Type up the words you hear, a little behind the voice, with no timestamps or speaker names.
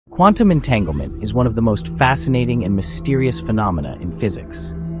Quantum entanglement is one of the most fascinating and mysterious phenomena in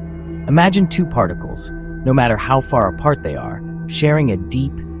physics. Imagine two particles, no matter how far apart they are, sharing a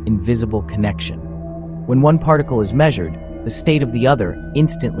deep, invisible connection. When one particle is measured, the state of the other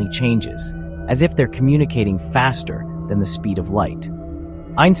instantly changes, as if they're communicating faster than the speed of light.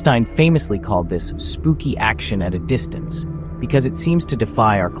 Einstein famously called this spooky action at a distance, because it seems to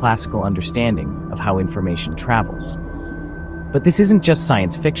defy our classical understanding of how information travels. But this isn't just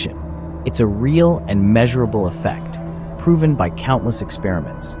science fiction. It's a real and measurable effect, proven by countless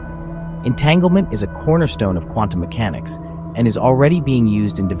experiments. Entanglement is a cornerstone of quantum mechanics and is already being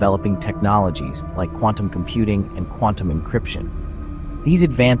used in developing technologies like quantum computing and quantum encryption. These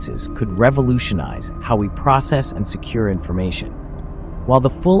advances could revolutionize how we process and secure information. While the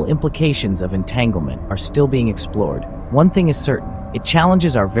full implications of entanglement are still being explored, one thing is certain: it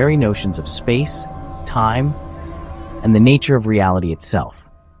challenges our very notions of space, time, and the nature of reality itself.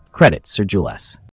 Credits, Sir Jules.